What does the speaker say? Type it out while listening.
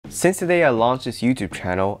Since the day I launched this YouTube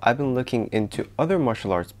channel, I've been looking into other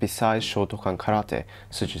martial arts besides shotokan karate,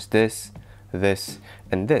 such as this,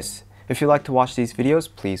 and this. If you'd like to watch these videos,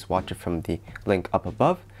 please watch it from the link up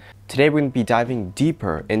above. Today we're going to be diving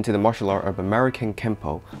deeper into the martial art of American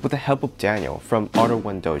Kenpo with the help of Daniel from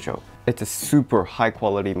One Dojo. It's a super high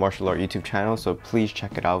quality martial art YouTube channel, so please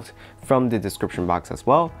check it out from the description box as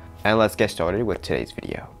well. And let's get started with today's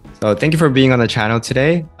video. So thank you for being on the channel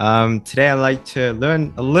today. Today I'd like to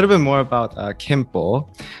learn a little bit more about Kenpo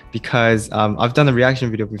because I've done a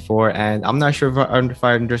reaction video before and I'm not sure if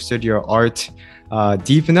I understood your art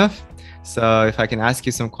deep enough. So if I can ask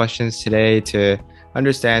you some questions today to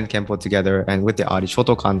understand Kenpo together and with the audience,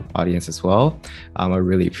 Shotokan audience as well, I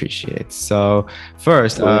really appreciate it. So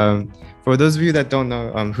first, for those of you that don't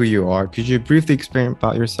know who you are, could you briefly explain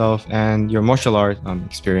about yourself and your martial art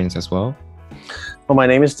experience as well? Well, my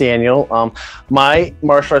name is Daniel. My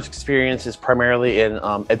martial arts experience is primarily in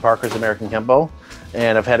Ed Parker's American Kenpo,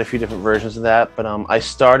 and I've had a few different versions of that. But I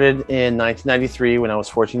started in 1993 when I was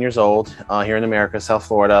 14 years old here in America, South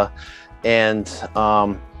Florida, and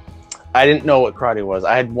I didn't know what karate was.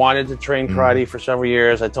 I had wanted to train karate for several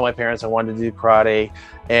years. I told my parents I wanted to do karate,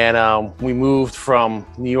 and we moved from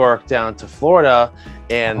New York down to Florida,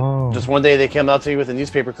 and just one day they came out to me with a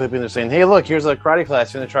newspaper clipping. They're saying, "Hey, look, here's a karate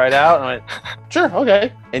class. You want to try it out?" And I went, "Sure,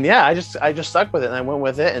 okay." And yeah, I just stuck with it, and I went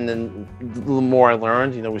with it. And then the more I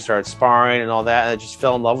learned, we started sparring and all that, and I just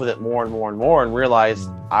fell in love with it more and more and more, and realized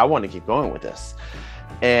I want to keep going with this.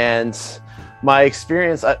 And my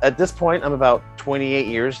experience at this point, I'm about 28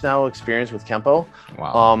 years now experience with Kenpo.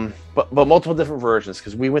 Wow. But multiple different versions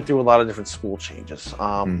because we went through a lot of different school changes.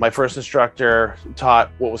 My first instructor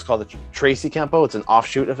taught what was called the Tracy Kenpo. It's an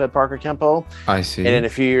offshoot of Ed Parker Kenpo. I see. And then a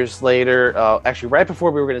few years later, actually right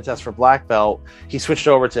before we were going to test for black belt, he switched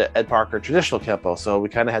over to Ed Parker traditional Kenpo. So we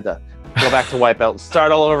kind of had to go back to white belt and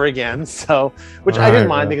start all over again. So, which I didn't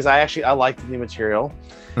mind because I liked the new material.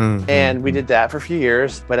 And we did that for a few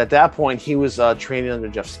years, but at that point he was training under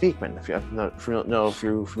Jeff Speakman. If you know if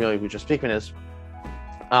you're familiar with who Jeff Speakman is,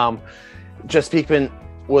 Jeff Speakman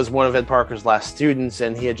was one of Ed Parker's last students,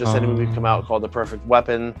 and he had just had a movie come out called The Perfect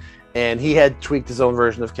Weapon, and he had tweaked his own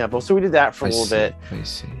version of Kenpo. So we did that for a little bit. I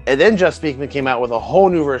see. And then Jeff Speakman came out with a whole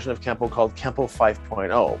new version of Kenpo called Kenpo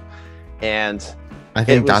 5.0, and I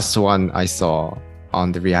think that's the one I saw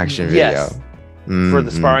on the reaction video. Yes. For the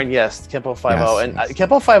sparring, yes, Kenpo 5.0, and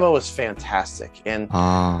Kenpo 5.0 is fantastic. And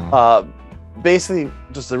basically,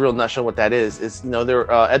 just the real nutshell, what that is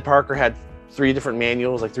Ed Parker had 3 different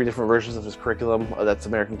manuals, like 3 different versions of his curriculum. That's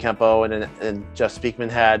American Kenpo, and Jeff Speakman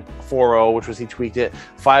had 4.0, which was he tweaked it.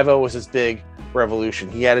 5.0 was his big revolution.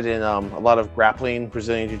 He added in a lot of grappling,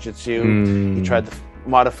 Brazilian Jiu-Jitsu. He tried to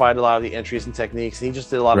modified a lot of the entries and techniques, and he just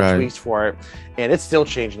did a lot of tweaks for it, and it's still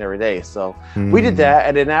changing every day. So we did that,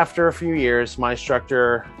 and then after a few years my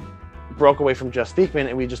instructor broke away from Jeff Speakman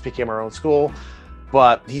and we just became our own school,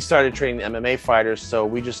 but he started training MMA fighters, so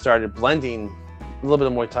we just started blending a little bit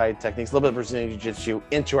of Muay Thai techniques, a little bit of Brazilian Jiu-Jitsu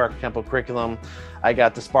into our Kenpo curriculum. I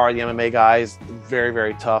got to spar the MMA guys, very,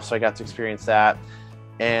 very tough, so I got to experience that.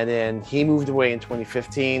 And then he moved away in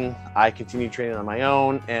 2015. I continued training on my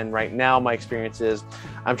own. And right now my experience is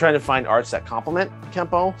I'm trying to find arts that complement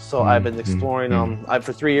Kenpo. So I've been exploring,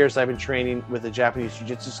 for 3 years, I've been training with a Japanese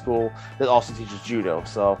Jiu-Jitsu school that also teaches Judo.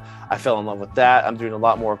 So I fell in love with that. I'm doing a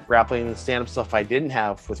lot more grappling and stand-up stuff I didn't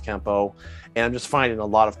have with Kenpo. And I'm just finding a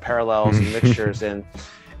lot of parallels and mixtures. And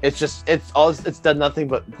it's done nothing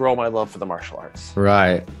but grow my love for the martial arts.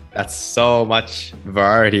 Right. That's so much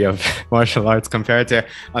variety of martial arts compared to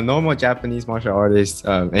a normal Japanese martial artist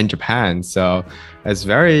in Japan. So it's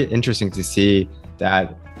very interesting to see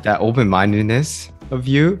that open-mindedness of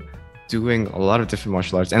you doing a lot of different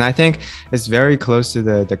martial arts. And I think it's very close to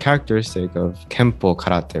the characteristic of Kenpo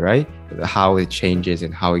karate, right? How it changes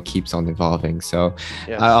and how it keeps on evolving. So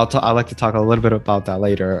yes. I'd like to talk a little bit about that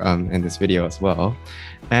later in this video as well.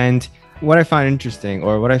 And what I find interesting,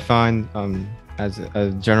 or what I find as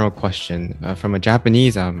a general question from a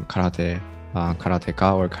Japanese karateka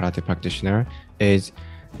or karate practitioner is,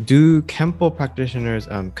 do Kenpo practitioners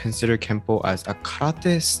consider Kenpo as a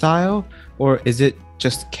karate style, or is it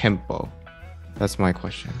just Kenpo? That's my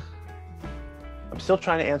question. I'm still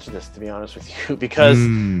trying to answer this, to be honest with you, because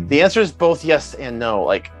the answer is both yes and no.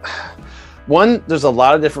 Like, one, there's a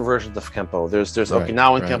lot of different versions of Kenpo. There's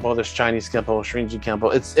Okinawan Kenpo, there's Chinese Kenpo, Shrinji Kenpo.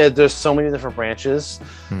 There's so many different branches,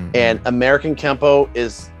 and American Kenpo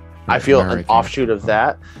is I feel an American offshoot of Kenpo.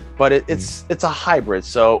 that, but it's a hybrid.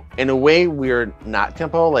 So in a way, we're not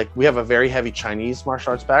Kenpo. Like we have a very heavy Chinese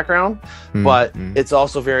martial arts background, but it's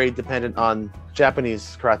also very dependent on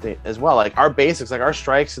Japanese karate as well. Like our basics, like our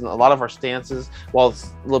strikes and a lot of our stances, while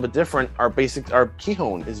it's a little bit different, our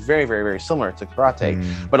kihon is very, very, very similar to karate.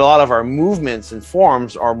 But a lot of our movements and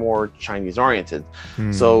forms are more Chinese oriented.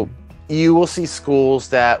 So you will see schools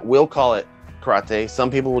that will call it karate.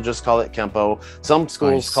 Some people will just call it Kenpo. Some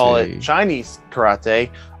schools call it Chinese karate.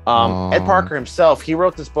 Ed Parker himself, he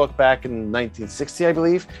wrote this book back in 1960, I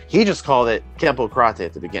believe. He just called it Kenpo karate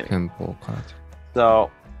at the beginning. Kenpo karate. So,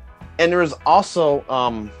 and there was also,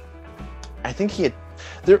 I think he had,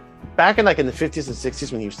 there back in in the 50s and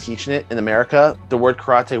 60s when he was teaching it in America, the word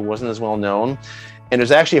karate wasn't as well known. And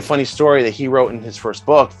there's actually a funny story that he wrote in his first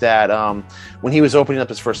book that when he was opening up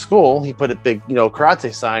his first school, he put a big,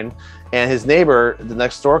 karate sign, and his neighbor, the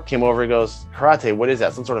next door, came over and goes, "Karate, what is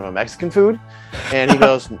that? Some sort of a Mexican food?" And he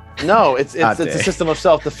goes, "No, it's a system of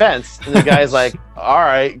self-defense." And the guy's like, "All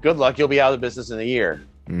right, good luck. You'll be out of business in a year."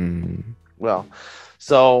 Well,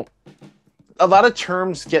 so a lot of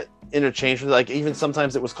terms get interchanged. Like even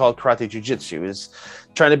sometimes it was called karate jiu-jitsu, is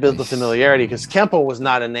trying to build the familiarity, because Kenpo was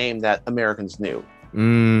not a name that Americans knew.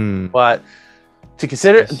 But do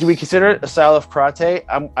we consider it a style of karate?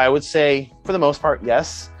 I would say for the most part,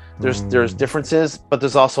 yes. There's differences, but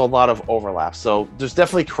there's also a lot of overlap. So there's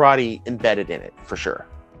definitely karate embedded in it for sure.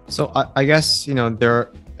 So I guess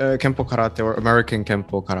there Kenpo karate or American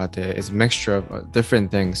Kenpo karate is a mixture of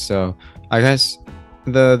different things. So I guess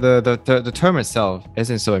the term itself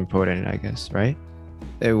isn't so important, I guess, right?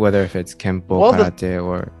 Whether if it's Kenpo karate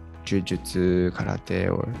or Jiu-Jitsu karate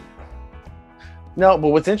or... No, but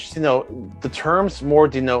what's interesting though, the terms more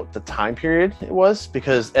denote the time period it was,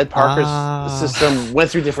 because Ed Parker's system went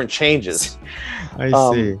through different changes. I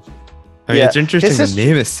see. I mean, it's interesting. The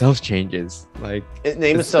name itself changes. Like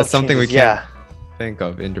name itself something changes, we can't think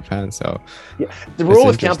of in Japan. So the rule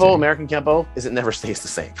with Kenpo, American Kenpo, is it never stays the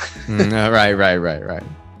same. Right.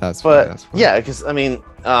 That's because I mean,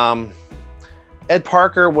 Ed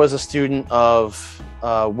Parker was a student of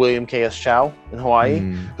William K.S. Chow in Hawaii,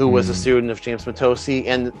 who was a student of James Matosi,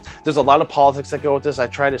 and there's a lot of politics that go with this. I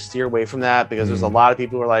try to steer away from that because there's a lot of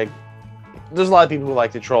people who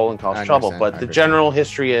like to troll and cause trouble. But the general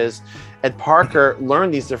history is Ed Parker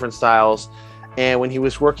learned these different styles, and when he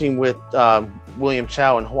was working with William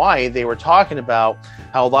Chow in Hawaii, they were talking about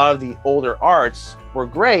how a lot of the older arts were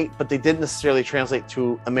great, but they didn't necessarily translate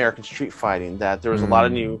to American street fighting. That there was a lot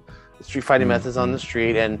of new street fighting methods on the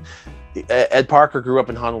street, and Ed Parker grew up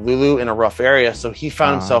in Honolulu in a rough area, so he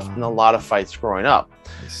found himself in a lot of fights growing up.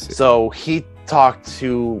 So he talked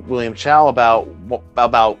to William Chow about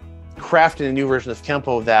crafting a new version of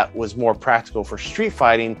Kenpo that was more practical for street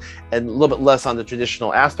fighting and a little bit less on the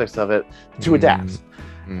traditional aspects of it to adapt.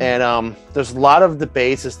 And there's a lot of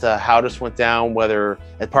debates as to how this went down, whether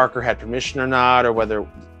Ed Parker had permission or not, or whether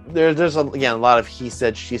there's a lot of he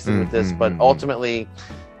said, she said with this, but ultimately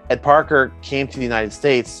Ed Parker came to the United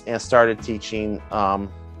States and started teaching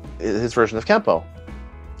his version of Kenpo.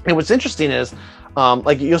 And what's interesting is,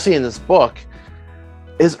 like you'll see in this book,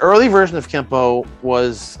 his early version of Kenpo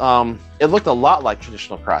was, it looked a lot like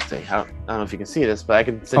traditional karate. I don't know if you can see this, but I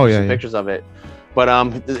can send you some pictures of it. But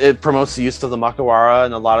it promotes the use of the makawara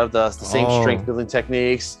and a lot of the same strength building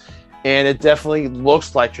techniques. And it definitely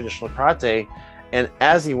looks like traditional karate. And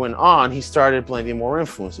as he went on, he started blending more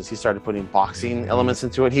influences. He started putting boxing elements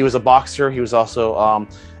into it. He was a boxer. He was also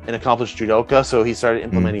an accomplished judoka, so he started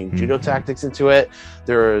implementing judo tactics into it.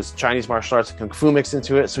 There was Chinese martial arts and kung fu mixed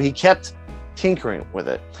into it. So he kept tinkering with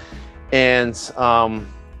it. And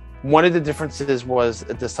one of the differences was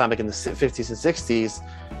at this time, like in the 50s and 60s,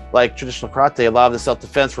 like traditional karate, a lot of the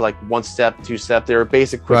self-defense were like 1 step, 2 step. They were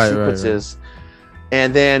basic quick sequences.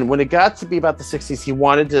 And then when it got to be about the 60s, he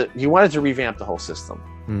wanted to revamp the whole system.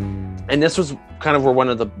 And this was kind of where one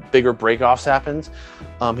of the bigger breakoffs happened.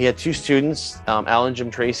 He had 2 students, Alan and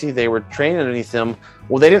Jim Tracy. They were trained underneath him.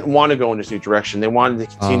 Well, they didn't want to go in this new direction. They wanted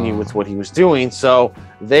to continue with what he was doing. So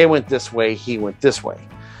they went this way, he went this way.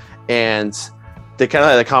 And they kind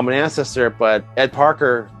of had a common ancestor, but Ed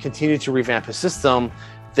Parker continued to revamp his system.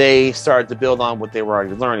 They started to build on what they were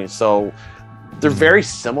already learning. So they're very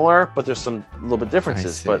similar, but there's some little bit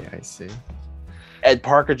differences. I see. Ed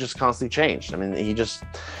Parker just constantly changed. I mean,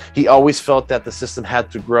 he always felt that the system had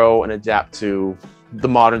to grow and adapt to the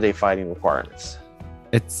modern day fighting requirements.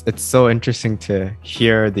 It's so interesting to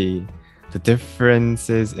hear the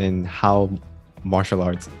differences in how martial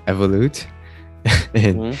arts evolve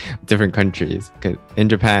in different countries. 'Cause in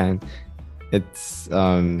Japan, it's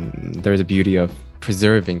there's a beauty of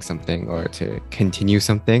preserving something or to continue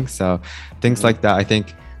something. So things like that, I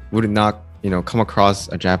think, would not, come across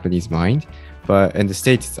a Japanese mind. But in the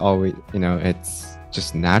States, it's always, it's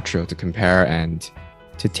just natural to compare and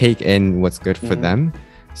to take in what's good for them.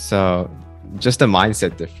 So just a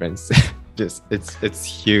mindset difference. Just it's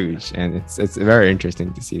huge, and it's very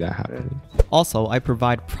interesting to see that happening. Also, I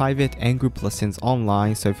provide private and group lessons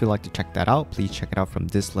online, so if you'd like to check that out, please check it out from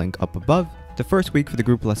this link up above. The first week for the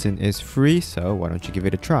group lesson is free, so why don't you give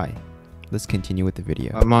it a try? Let's continue with the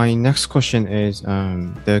video. My next question is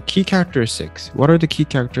the key characteristics. What are the key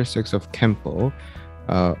characteristics of Kenpo?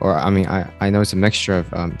 I know it's a mixture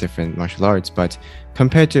of different martial arts, but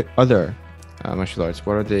compared to other martial arts,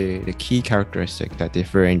 what are the key characteristics that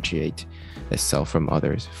differentiate itself from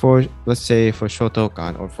others? For, let's say, for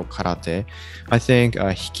shotokan or for karate, I think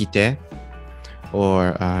hikite,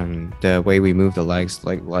 or the way we move the legs,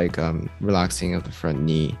 like relaxing of the front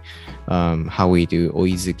knee, how we do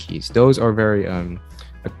oizukis. Those are very a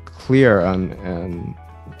clear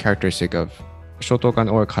characteristic of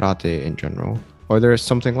shotokan or karate in general. Are there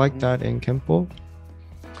something like that in Kenpo?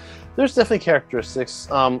 There's definitely characteristics.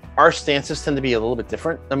 Our stances tend to be a little bit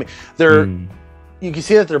different. I mean, they're you can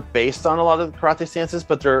see that they're based on a lot of the karate stances,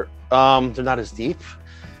 but they're not as deep.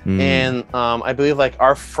 And I believe like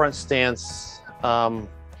our front stance,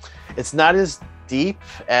 it's not as deep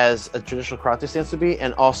as a traditional karate stance would be,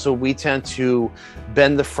 and also we tend to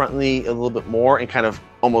bend the front knee a little bit more and kind of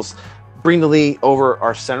almost bring the knee over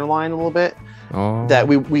our center line a little bit. That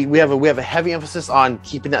we have a heavy emphasis on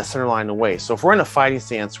keeping that center line away. So if we're in a fighting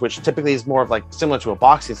stance, which typically is more of like similar to a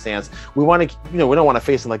boxing stance, we want to, we don't want to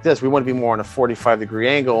face it like this. We want to be more on a 45-degree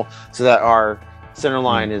angle so that our center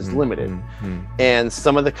line is limited. And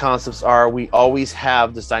some of the concepts are, we always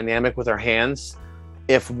have this dynamic with our hands.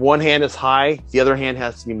 If one hand is high, the other hand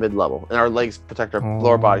has to be mid-level, and our legs protect our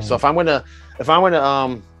lower body. So if I'm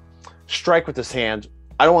gonna strike with this hand,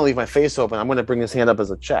 I don't want to leave my face open. I'm going to bring this hand up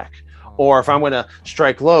as a check. Or if I'm going to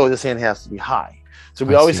strike low, this hand has to be high. So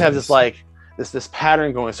we always have this like this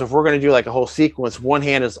pattern going. So if we're going to do like a whole sequence, one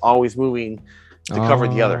hand is always moving to cover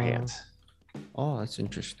the other hand. Oh, that's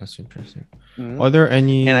interesting. That's interesting. Are there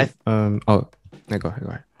any? And go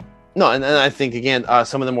ahead. No, and I think again,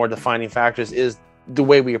 some of the more defining factors is the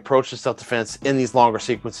way we approach the self-defense in these longer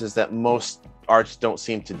sequences that most arts don't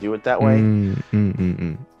seem to do it that way.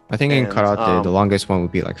 I think in karate, the longest one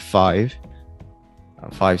would be like five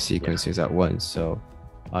sequences at once. So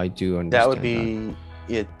I do understand that would be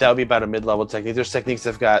that would be about a mid-level technique. There's techniques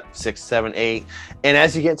that've got 6, 7, 8, and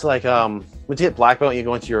as you get to like when you hit black belt and you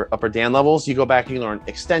go into your upper dan levels, you go back and you learn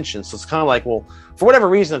extension. So it's kind of like, well, for whatever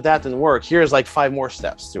reason, if that didn't work, here's like 5 more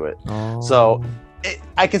steps to it. So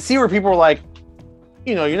I can see where people are like,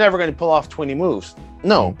 you're never going to pull off 20 moves.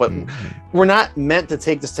 No, but we're not meant to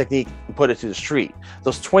take this technique and put it to the street.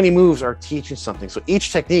 Those 20 moves are teaching something. So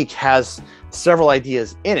each technique has several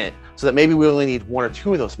ideas in it, so that maybe we only need 1 or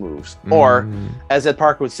 2 of those moves. Or, as Ed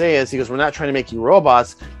Parker would say, he goes, we're not trying to make you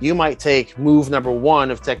robots. You might take move number 1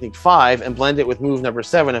 of technique 5 and blend it with move number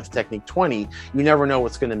 7 of technique 20. You never know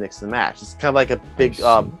what's going to mix and match. It's kind of like a big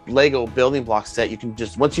Lego building block set. You can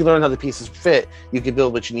just, once you learn how the pieces fit, you can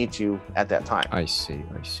build what you need to at that time. I see.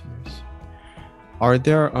 Are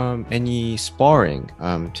there any sparring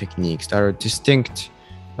techniques that are distinct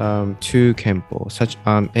to Kenpo, such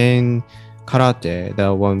in karate,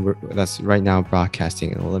 the one that's right now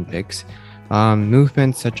broadcasting in the Olympics,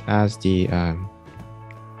 movements such as the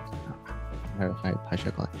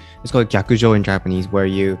it's called gyakujo in Japanese, where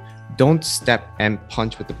you don't step and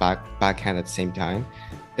punch with the backhand at the same time.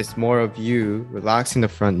 It's more of you relaxing the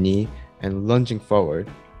front knee and lunging forward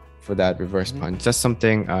for that reverse punch. That's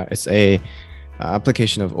something. It's a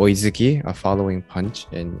application of oizuki, a following punch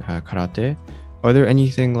in karate. Are there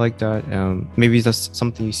anything like that? Maybe that's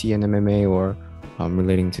something you see in MMA or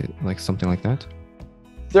relating to like something like that?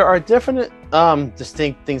 There are definite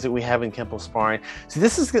distinct things that we have in Kenpo sparring. See,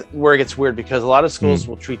 this is where it gets weird, because a lot of schools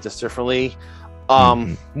will treat this differently.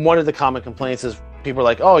 One of the common complaints is people are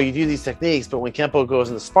like, oh, you do these techniques, but when Kenpo goes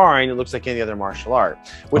into sparring, it looks like any other martial art,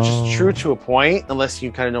 which is true to a point, unless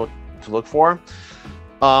you kind of know what to look for.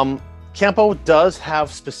 Kenpo does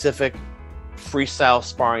have specific freestyle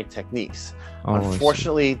sparring techniques.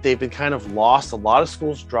 Unfortunately, they've been kind of lost. A lot of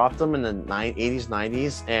schools dropped them in the 80s,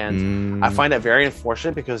 90s, and I find that very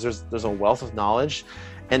unfortunate, because there's a wealth of knowledge.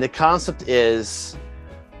 And the concept is,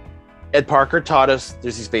 Ed Parker taught us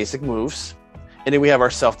there's these basic moves, And then we have our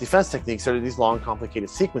self-defense techniques that are these long, complicated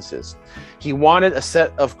sequences. He wanted a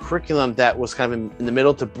set of curriculum that was kind of in the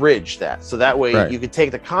middle to bridge that. So that way you could take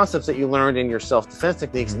the concepts that you learned in your self-defense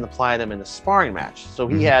techniques and apply them in a sparring match. So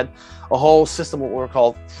he had a whole system of what were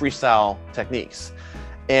called freestyle techniques.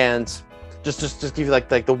 And just give you like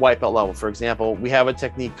the white belt level, for example, we have a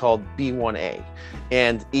technique called B1A.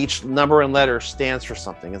 And each number and letter stands for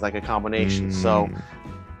something. It's like a combination. So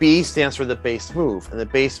B stands for the base move, and the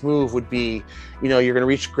base move would be, you know, you're going to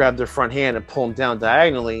reach, grab their front hand and pull them down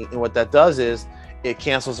diagonally, and what that does is it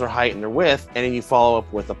cancels their height and their width, and then you follow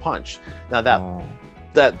up with a punch. Now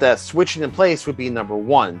that switching in place would be number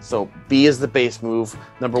 1. So B is the base move,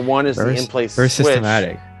 number 1 is the in place very switch.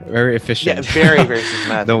 Systematic, very efficient. Yeah, very, very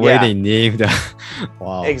systematic. The way they named that.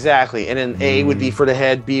 Wow. Exactly. And then A would be for the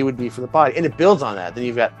head, B would be for the body. And it builds on that. Then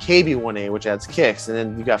you've got KB1A, which adds kicks. And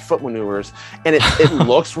then you've got foot maneuvers. And it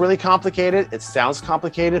looks really complicated. It sounds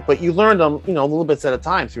complicated, but you learn them, you know, little bits at a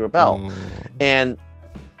time through a belt. And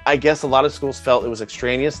I guess a lot of schools felt it was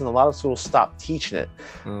extraneous, and a lot of schools stopped teaching it,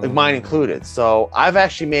 like mine included. So I've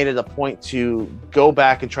actually made it a point to go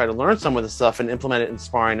back and try to learn some of the stuff and implement it in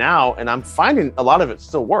sparring now, and I'm finding a lot of it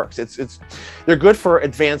still works. They're good for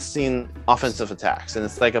advancing offensive attacks, and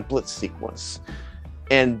it's like a blitz sequence.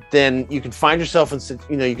 And then you can find yourself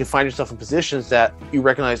in positions that you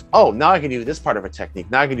recognize, oh, now I can do this part of a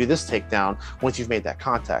technique. Now I can do this takedown once you've made that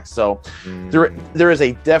contact. So there is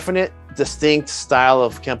a definite, distinct style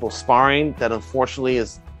of Kenpo sparring that unfortunately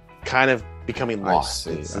is kind of becoming lost.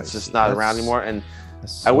 It's just not around anymore. And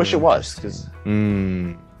so I wish it was.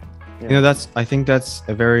 You know, I think that's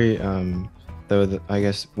a very, I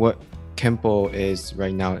guess what Kenpo is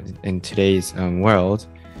right now in today's world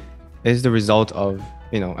is the result of,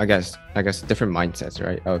 you know, I guess different mindsets,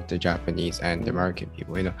 right, of the Japanese and the American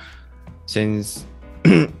people. You know, since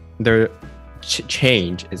their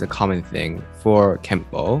change is a common thing for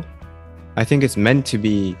Kenpo, I think it's meant to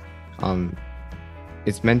be,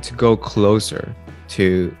 it's meant to go closer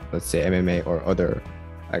to, let's say, MMA or other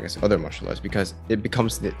martial arts, because it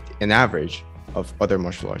becomes an average of other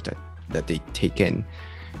martial arts that they take in.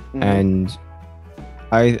 And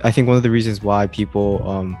I think one of the reasons why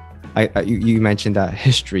people you mentioned that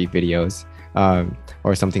history videos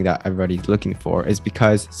or something that everybody's looking for is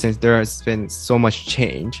because since there has been so much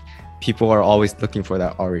change, people are always looking for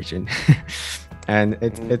that origin. And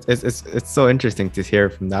it's so interesting to hear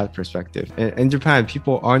from that perspective. In Japan,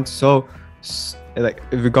 people aren't so like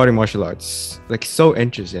regarding martial arts like so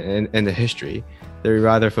interested in the history. They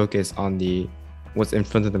rather focus on what's in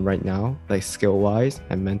front of them right now, like skill wise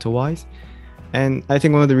and mental wise. And I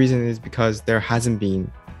think one of the reasons is because there hasn't been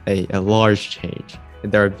a large change.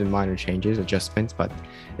 There have been minor changes, adjustments, but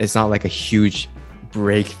it's not like a huge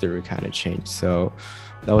breakthrough kind of change. So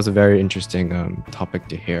that was a very interesting topic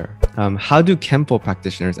to hear. How do Kenpo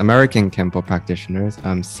practitioners, American Kenpo practitioners,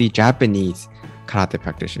 see Japanese karate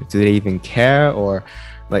practitioners? Do they even care, or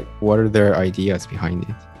like what are their ideas behind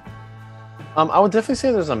it? I would definitely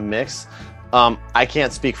say there's a mix. I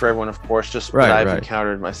can't speak for everyone, of course, just what I've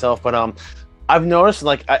encountered myself, but I've noticed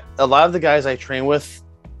like a lot of the guys I train with,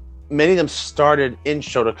 many of them started in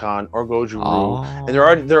shotokan or goju-ryu, and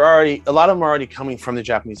they're already a lot of them are already coming from the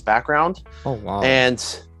Japanese background. Oh wow! And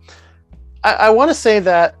I want to say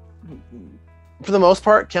that for the most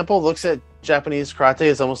part, Kenpo looks at Japanese karate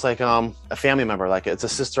as almost like a family member, like it's a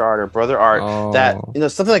sister art or brother art. That, you know,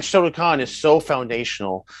 something like shotokan is so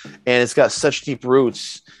foundational, and it's got such deep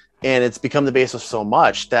roots, and it's become the base of so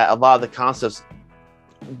much that a lot of the concepts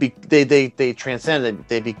they transcend it.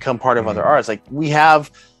 They become part of other arts. Like we have.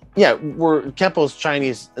 Yeah, Kenpo's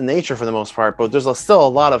Chinese in nature for the most part, but there's still a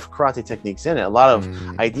lot of karate techniques in it, a lot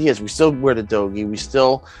of ideas. We still wear the dogi, we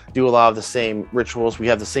still do a lot of the same rituals, we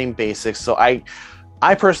have the same basics. So I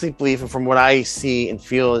personally believe, and from what I see and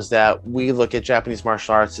feel, is that we look at Japanese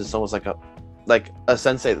martial arts as almost like a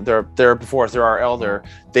sensei. They're before us, they're our elder,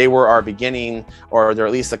 they were our beginning, or they're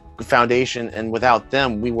at least a foundation, and without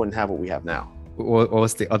them, we wouldn't have what we have now. What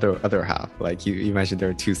was the other half? Like you mentioned there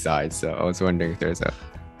are two sides, so I was wondering if there's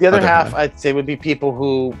the other half, I'd say, would be people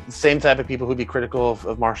who, same type of people who'd be critical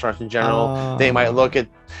of martial arts in general. They might look at,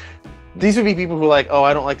 these would be people who are like, oh,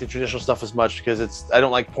 I don't like the traditional stuff as much because I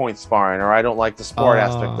don't like point sparring, or I don't like the sport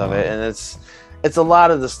aspect of it. And it's a lot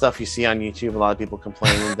of the stuff you see on YouTube, a lot of people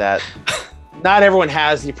complaining that not everyone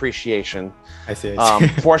has the appreciation. I see.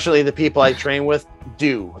 Fortunately, the people I train with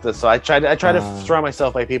do. So I try to surround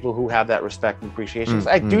myself by people who have that respect and appreciation.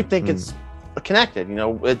 I do think it's connected, you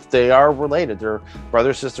know, they are related. They're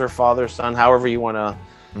brother, sister, father, son, however you want to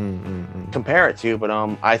compare it to. But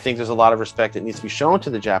I think there's a lot of respect that needs to be shown to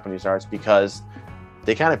the Japanese arts, because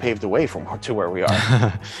they kind of paved the way to where we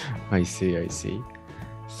are. I see.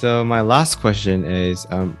 So my last question is,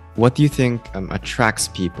 what do you think attracts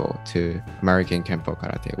people to American Kenpo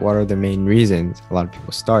Karate? What are the main reasons a lot of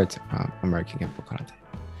people start American Kenpo Karate?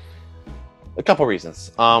 A couple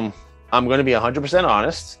reasons. I'm going to be 100%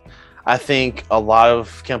 honest. I think a lot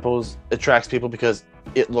of Kenpos attracts people because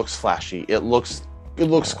it looks flashy. It looks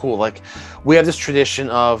cool. Like, we have this tradition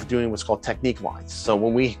of doing what's called technique lines. So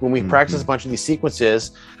when we practice a bunch of these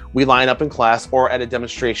sequences, we line up in class or at a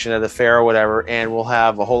demonstration at a fair or whatever, and we'll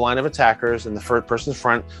have a whole line of attackers, and the first person in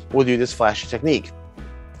front will do this flashy technique.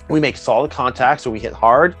 We make solid contact, so we hit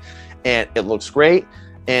hard, and it looks great,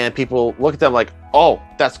 and people look at them like, oh,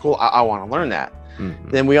 that's cool, I want to learn that.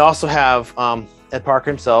 Then we also have Ed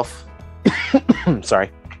Parker himself.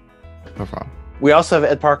 Sorry. No problem. We also have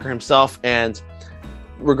Ed Parker himself, and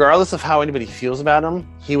regardless of how anybody feels about him,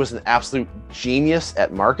 he was an absolute genius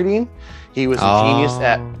at marketing. He was a genius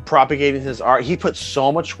at propagating his art. He put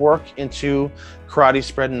so much work into karate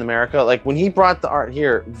spread in America. Like, when he brought the art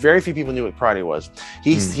here, very few people knew what karate was.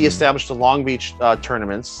 He established the Long Beach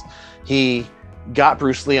tournaments. He got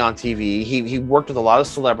Bruce Lee on TV. He worked with a lot of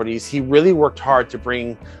celebrities. He really worked hard to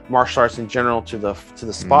bring martial arts in general to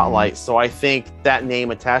the spotlight. So I think that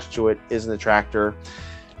name attached to it is an attractor.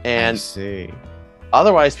 And I see.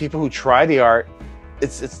 Otherwise, people who try the art,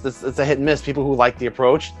 it's a hit and miss. People who like the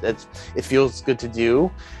approach, it feels good to do.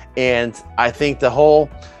 And I think the whole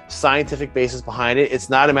scientific basis behind it, it's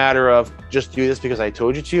not a matter of just do this because I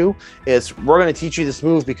told you to. It's, we're going to teach you this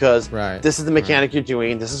move because this is the mechanic you're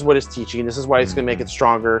doing. This is what it's teaching. This is why it's going to make it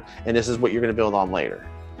stronger. And this is what you're going to build on later.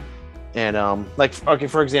 And like, okay,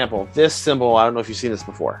 for example, this symbol, I don't know if you've seen this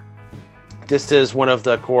before. This is one of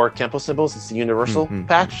the core Kenpo symbols. It's the universal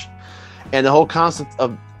patch. And the whole concept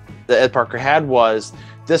of that Ed Parker had was,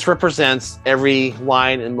 this represents every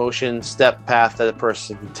line and motion, step, path that a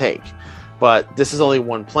person can take. But this is only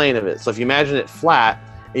one plane of it. So if you imagine it flat,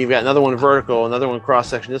 and you've got another one vertical, another one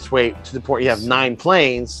cross-section this way, to the point you have 9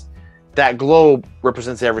 planes, that globe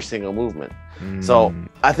represents every single movement. So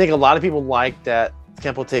I think a lot of people like that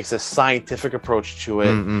Kenpo takes a scientific approach to it,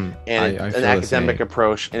 and an academic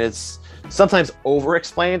approach, and it's sometimes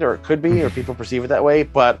over-explained, or it could be, or people perceive it that way,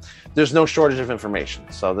 but there's no shortage of information.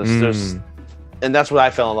 So there's and that's what I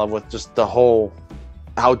fell in love with, just the whole,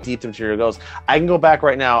 how deep the material goes. I can go back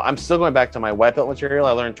right now. I'm still going back to my white belt material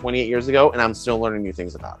I learned 28 years ago, and I'm still learning new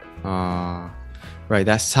things about it. Right,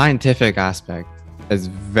 that scientific aspect is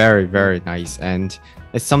very, very nice, and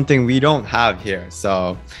it's something we don't have here.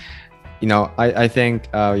 So, you know, I think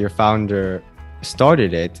your founder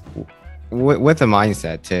started it with a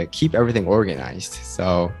mindset to keep everything organized.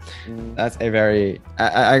 So that's a very,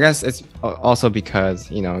 I guess it's also because,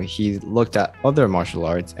 you know, he looked at other martial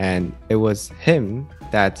arts and it was him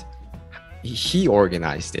that he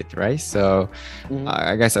organized it, right? So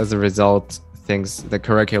I guess as a result, the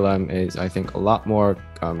curriculum is, I think, a lot more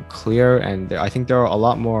clear, and I think there are a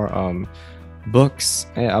lot more books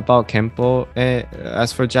about Kenpo.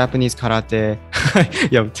 As for Japanese karate,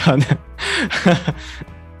 you have done.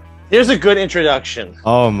 Here's a good introduction.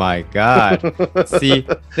 Oh my God. See,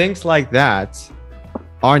 things like that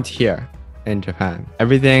aren't here in Japan.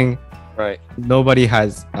 Everything, nobody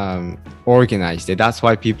has organized it. That's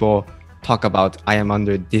why people talk about, I am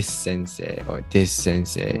under this sensei or this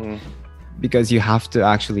sensei, because you have to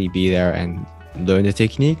actually be there and learn the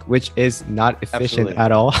technique, which is not efficient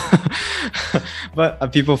at all.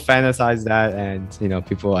 But people fantasize that, and, you know,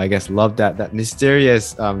 people, I guess, love that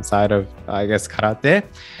mysterious side of, I guess, karate.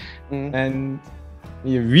 And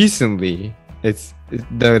recently,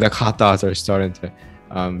 the katas are starting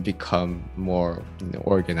to become more, you know,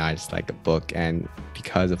 organized, like a book. And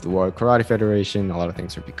because of the World Karate Federation, a lot of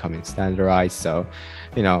things are becoming standardized. So,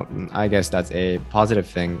 you know, I guess that's a positive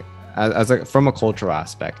thing from a cultural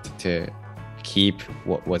aspect to keep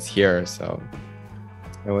what was here. So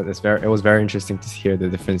it was very interesting to hear the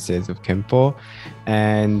differences of Kenpo.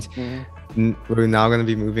 And we're now going to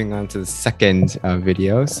be moving on to the second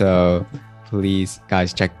video. So please,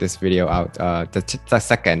 guys, check this video out, the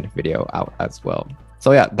second video out as well.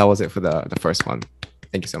 So yeah, that was it for the first one.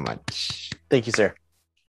 Thank you so much. Thank you, sir.